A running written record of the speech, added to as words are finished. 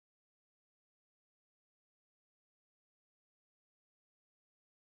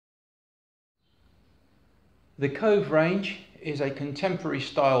The Cove range is a contemporary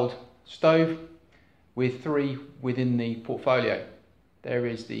styled stove with 3 within the portfolio. There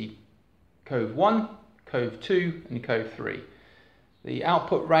is the Cove 1, Cove 2 and Cove 3. The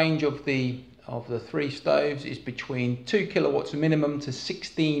output range of the 3 stoves is between 2 kilowatts minimum to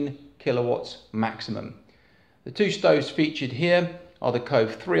 16 kilowatts maximum. The 2 stoves featured here are the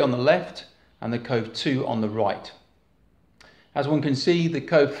Cove 3 on the left and the Cove 2 on the right. As one can see, the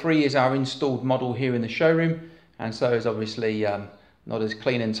Cove 3 is our installed model here in the showroom, and so is obviously not as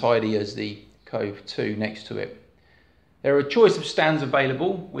clean and tidy as the Cove 2 next to it. There are a choice of stands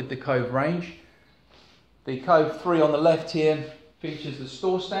available with the Cove range. The Cove 3 on the left here features the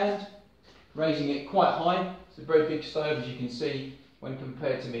store stand, raising it quite high. It's a very big stove, as you can see when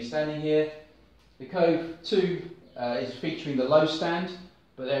compared to me standing here. The Cove 2 is featuring the low stand,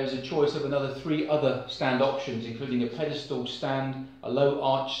 but there is a choice of another 3 other stand options, including a pedestal stand, a low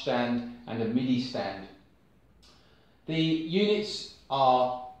arch stand and a midi stand. The units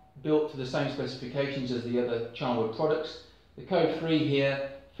are built to the same specifications as the other Charnwood products. The Cove 3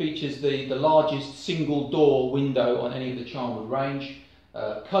 here features the largest single door window on any of the Charnwood range,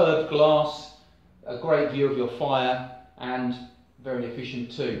 curved glass, a great view of your fire and very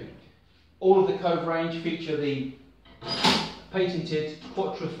efficient too. All of the Cove range feature the patented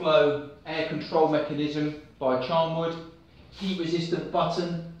Quattro-Flow air control mechanism by Charnwood, heat resistant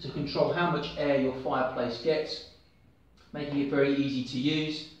button to control how much air your fireplace gets, making it very easy to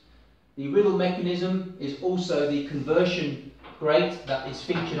use. The riddle mechanism is also the conversion grate that is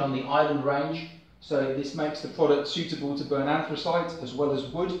featured on the Island range, so this makes the product suitable to burn anthracite as well as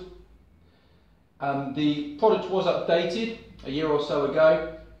wood. The product was updated a year or so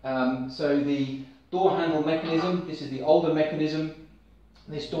ago, so the door handle mechanism, this is the older mechanism.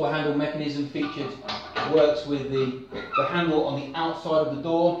 This door handle mechanism works with the handle on the outside of the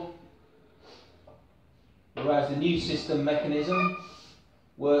door, whereas the new system mechanism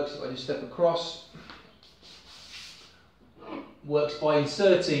works, if I just step across, works by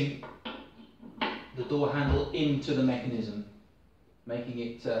inserting the door handle into the mechanism, making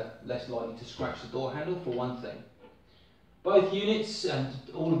it less likely to scratch the door handle, for one thing. Both units and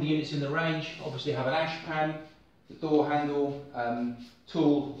all of the units in the range obviously have an ash pan. The door handle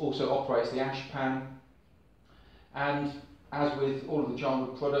tool also operates the ash pan. And as with all of the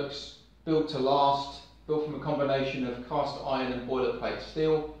Charnwood products, built to last, built from a combination of cast iron and boiler plate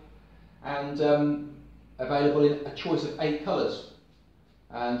steel, and available in a choice of 8 colours.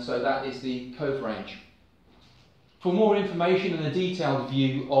 And so that is the Cove range. For more information and a detailed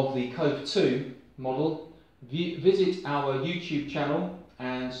view of the Cove 2 model, visit our YouTube channel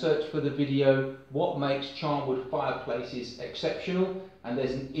and search for the video "What Makes Charnwood Fireplaces Exceptional," and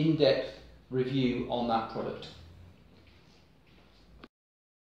there's an in-depth review on that product.